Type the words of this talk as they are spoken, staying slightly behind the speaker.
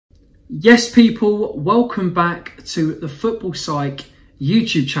Yes, people, welcome back to the Football Psych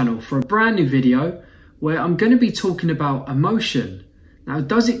YouTube channel for a brand new video where I'm going to be talking about emotion. Now,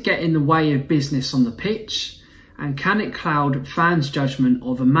 does it get in the way of business on the pitch? And can it cloud fans' judgment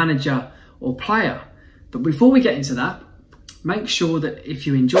of a manager or player? But before we get into that, make sure that if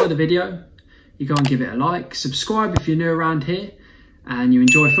you enjoy the video, you go and give it a like, subscribe if you're new around here and you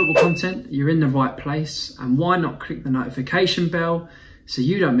enjoy football content, you're in the right place. And why not click the notification bell so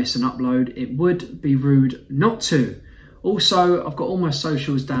you don't miss an upload? It would be rude not to. Also, I've got all my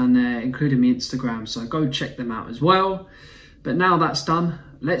socials down there, including my Instagram, so go check them out as well. But now that's done,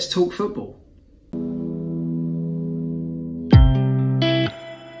 let's talk football.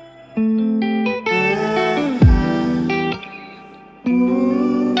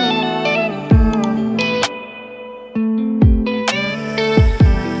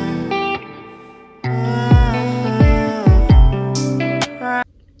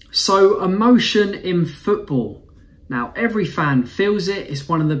 So, emotion in football. Now, every fan feels it. It's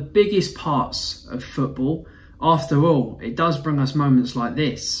one of the biggest parts of football. After all, it does bring us moments like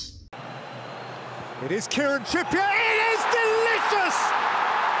this. It is Kieran Trippier. It is delicious!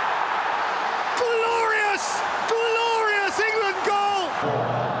 Glorious, glorious England goal!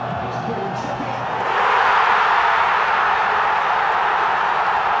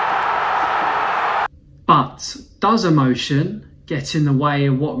 But does emotion get in the way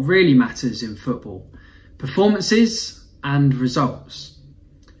of what really matters in football? Performances and results.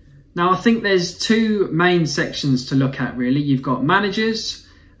 Now, I think there's two main sections to look at really. You've got managers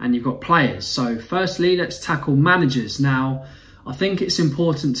and you've got players. So firstly, let's tackle managers. Now, I think it's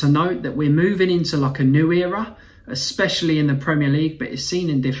important to note that we're moving into like a new era, especially in the Premier League, but it's seen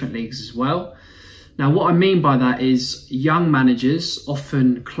in different leagues as well. Now, what I mean by that is young managers,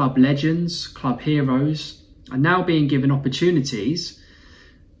 often club legends, club heroes, are now being given opportunities,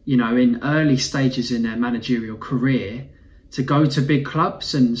 you know, in early stages in their managerial career to go to big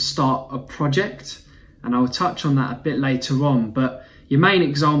clubs and start a project. And I'll touch on that a bit later on. But your main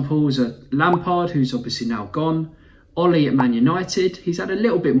examples are Lampard, who's obviously now gone. Ole at Man United. He's had a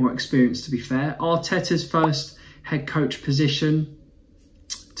little bit more experience, to be fair. Arteta's first head coach position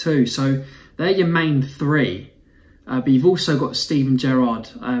too. So they're your main three. But you've also got Steven Gerrard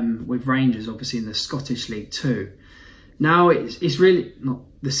with Rangers, obviously in the Scottish League too. Now, it's really not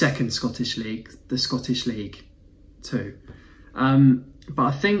the second Scottish League, the Scottish League too. But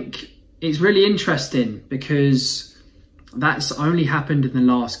I think it's really interesting because that's only happened in the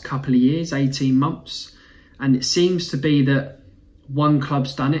last couple of years, 18 months. And it seems to be that one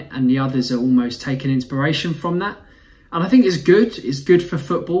club's done it and the others are almost taking inspiration from that. And I think it's good. It's good for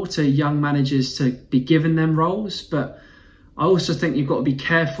football to young managers to be given them roles. But I also think you've got to be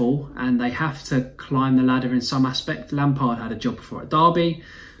careful and they have to climb the ladder in some aspect. Lampard had a job before at Derby.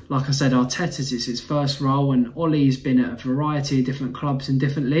 Like I said, Arteta's is his first role and Ole's been at a variety of different clubs in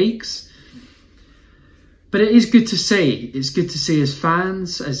different leagues. But it is good to see. It's good to see as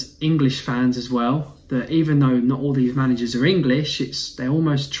fans, as English fans as well, that even though not all these managers are English, they're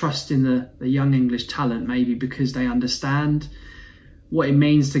almost trusting the young English talent, maybe because they understand what it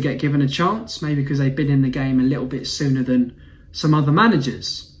means to get given a chance, maybe because they've been in the game a little bit sooner than some other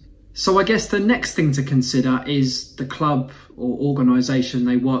managers. So I guess the next thing to consider is the club or organisation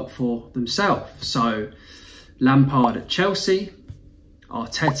they work for themselves. So Lampard at Chelsea,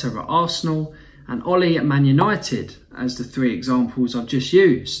 Arteta at Arsenal, and Ole at Man United as the three examples I've just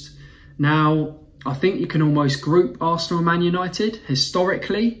used. Now, I think you can almost group Arsenal and Man United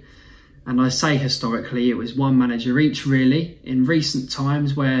historically. And I say historically, it was one manager each really in recent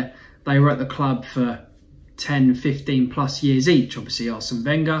times where they were at the club for 10, 15 plus years each. Obviously Arsene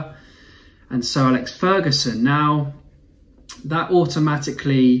Wenger and Sir Alex Ferguson. Now, that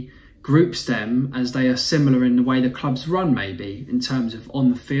automatically groups them as they are similar in the way the clubs run, maybe in terms of on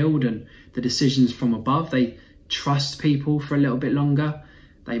the field and the decisions from above. They trust people for a little bit longer.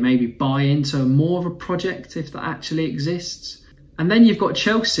 They maybe buy into more of a project if that actually exists. And then you've got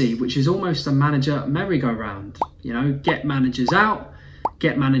Chelsea, which is almost a manager merry-go-round. You know, get managers out,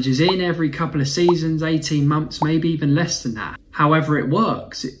 get managers in every couple of seasons, 18 months, maybe even less than that. However it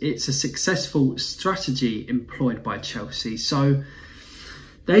works, it's a successful strategy employed by Chelsea. So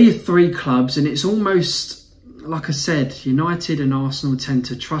they're your three clubs, and it's almost, like I said, United and Arsenal tend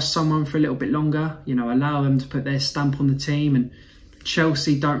to trust someone for a little bit longer, you know, allow them to put their stamp on the team, and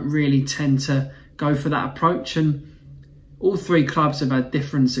Chelsea don't really tend to go for that approach. And all three clubs have had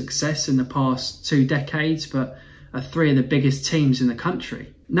different success in the past 2 decades, but are three of the biggest teams in the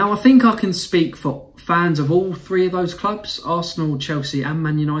country. Now, I think I can speak for fans of all three of those clubs, Arsenal, Chelsea and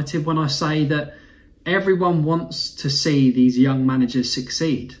Man United, when I say that everyone wants to see these young managers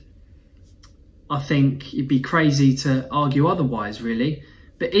succeed. I think you'd be crazy to argue otherwise, really.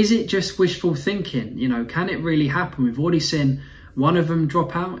 But is it just wishful thinking? You know, can it really happen? We've already seen one of them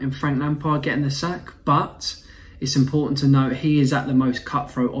drop out in Frank Lampard getting the sack, but it's important to note he is at the most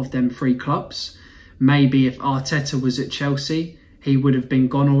cutthroat of them three clubs. Maybe if Arteta was at Chelsea, he would have been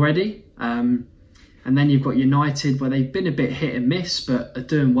gone already. And then you've got United, where they've been a bit hit and miss, but are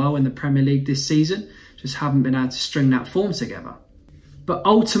doing well in the Premier League this season. Just haven't been able to string that form together. But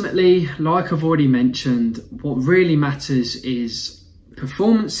ultimately, like I've already mentioned, what really matters is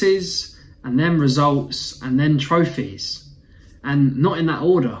performances, and then results, and then trophies. And not in that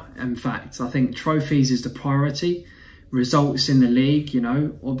order, in fact. I think trophies is the priority. Results in the league, you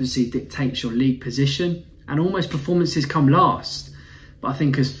know, obviously dictates your league position. And almost performances come last. But I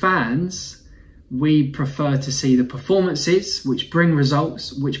think as fans, we prefer to see the performances which bring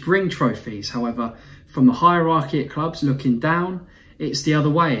results, which bring trophies. However, from the hierarchy at clubs looking down, it's the other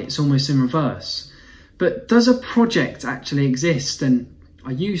way. It's almost in reverse. But does a project actually exist? And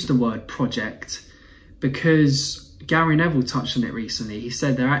I use the word project because Gary Neville touched on it recently. He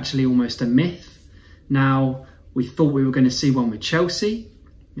said they're actually almost a myth. Now, we thought we were going to see one with Chelsea.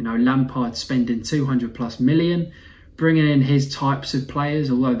 You know, Lampard spending 200 plus million, bringing in his types of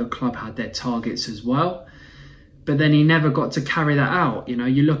players, although the club had their targets as well. But then he never got to carry that out. You know,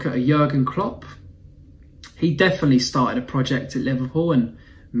 you look at a Jurgen Klopp, he definitely started a project at Liverpool and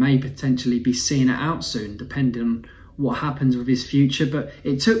may potentially be seeing it out soon, depending on what happens with his future. But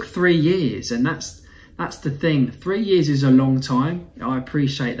it took 3 years, and that's the thing. 3 years is a long time. I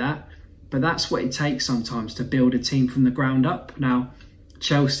appreciate that. But that's what it takes sometimes to build a team from the ground up. Now,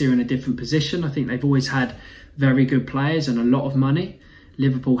 Chelsea are in a different position. I think they've always had very good players and a lot of money.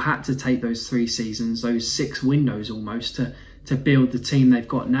 Liverpool had to take those 3 seasons, those 6 windows almost, to build the team they've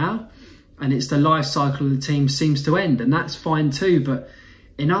got now. And it's the life cycle of the team seems to end, and that's fine too. But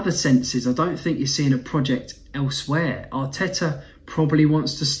in other senses, I don't think you're seeing a project elsewhere. Arteta probably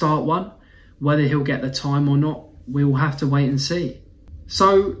wants to start one. Whether he'll get the time or not, we'll have to wait and see.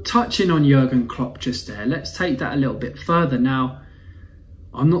 So touching on Jurgen Klopp just there, let's take that a little bit further. Now,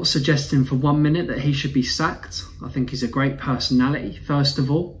 I'm not suggesting for 1 minute that he should be sacked. I think he's a great personality, first of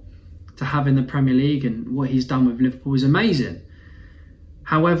all, to have in the Premier League, and what he's done with Liverpool is amazing.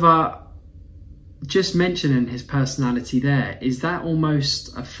 However, just mentioning his personality there, is that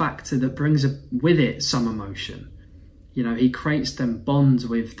almost a factor that brings with it some emotion? You know, he creates them bonds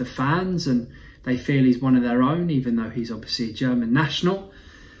with the fans and they feel he's one of their own, even though he's obviously a German national.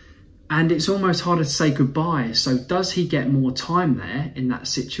 And it's almost harder to say goodbye. So does he get more time there in that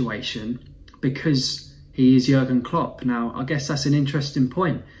situation because he is Jurgen Klopp? Now, I guess that's an interesting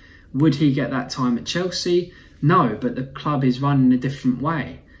point. Would he get that time at Chelsea? No, but the club is run in a different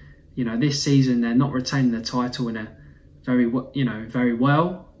way. You know, this season they're not retaining the title in a very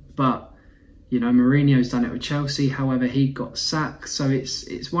well. But, you know, Mourinho's done it with Chelsea. However, he got sacked. So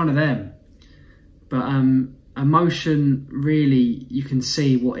it's one of them. But emotion, really, you can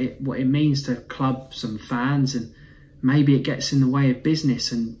see what it means to clubs and fans, and maybe it gets in the way of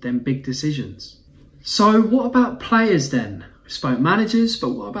business and then big decisions. So what about players then? We spoke managers, but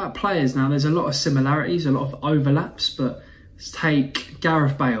what about players? Now, there's a lot of similarities, a lot of overlaps, but let's take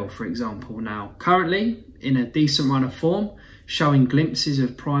Gareth Bale, for example. Now, currently in a decent run of form, showing glimpses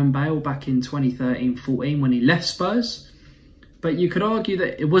of prime Bale back in 2013-14 when he left Spurs. But you could argue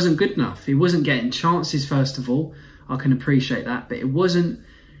that it wasn't good enough. He wasn't getting chances, first of all. I can appreciate that. But it wasn't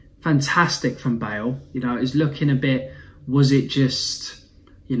fantastic from Bale. You know, it was looking a bit, was it just,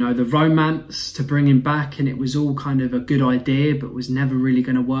 you know, the romance to bring him back and it was all kind of a good idea but was never really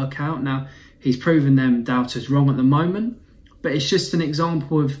going to work out? Now, he's proven them doubters wrong at the moment. But it's just an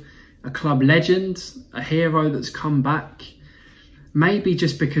example of a club legend, a hero that's come back. Maybe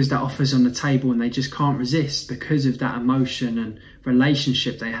just because that offer's on the table and they just can't resist because of that emotion and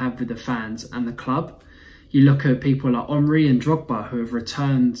relationship they have with the fans and the club. You look at people like Henry and Drogba, who have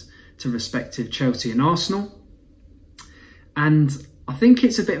returned to respective Chelsea and Arsenal. And I think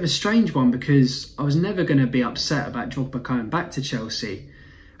it's a bit of a strange one because I was never going to be upset about Drogba coming back to Chelsea.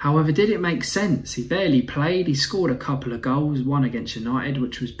 However, did it make sense? He barely played. He scored a couple of goals, one against United,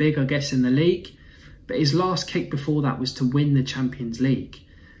 which was big, I guess, in the league. But his last kick before that was to win the Champions League,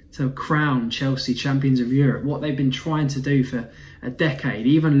 to crown Chelsea champions of Europe, what they've been trying to do for a decade,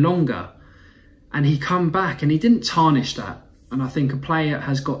 even longer. And he come back and he didn't tarnish that. And I think a player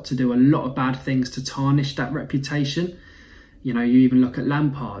has got to do a lot of bad things to tarnish that reputation. You know, you even look at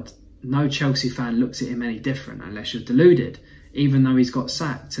Lampard. No Chelsea fan looks at him any different unless you're deluded, even though he's got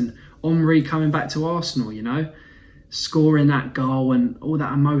sacked. And Henry coming back to Arsenal, you know, scoring that goal and all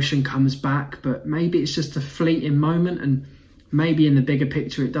that emotion comes back. But maybe it's just a fleeting moment and maybe in the bigger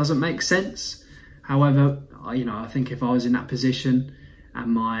picture it doesn't make sense. However, I think if I was in that position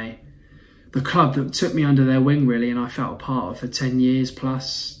and the club that took me under their wing really, and I felt a part of for 10 years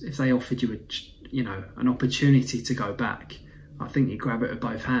plus, if they offered you an opportunity to go back, I think you grab it with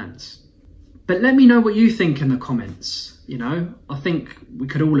both hands. But let me know what you think in the comments. I think we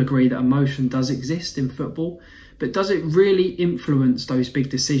could all agree that emotion does exist in football, but does it really influence those big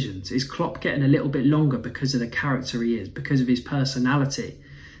decisions? Is Klopp getting a little bit longer because of the character he is, because of his personality?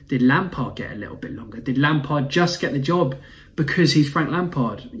 Did Lampard get a little bit longer? Did Lampard just get the job because he's Frank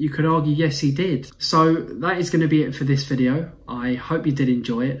Lampard? You could argue, yes, he did. So that is going to be it for this video. I hope you did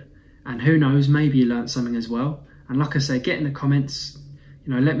enjoy it. And who knows, maybe you learned something as well. And like I said, get in the comments,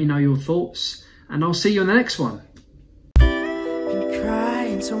 let me know your thoughts. And I'll see you on the next one. Been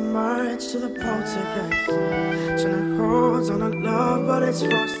crying so much to the poltergeist, trying to hold on to love, but it's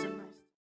frosted.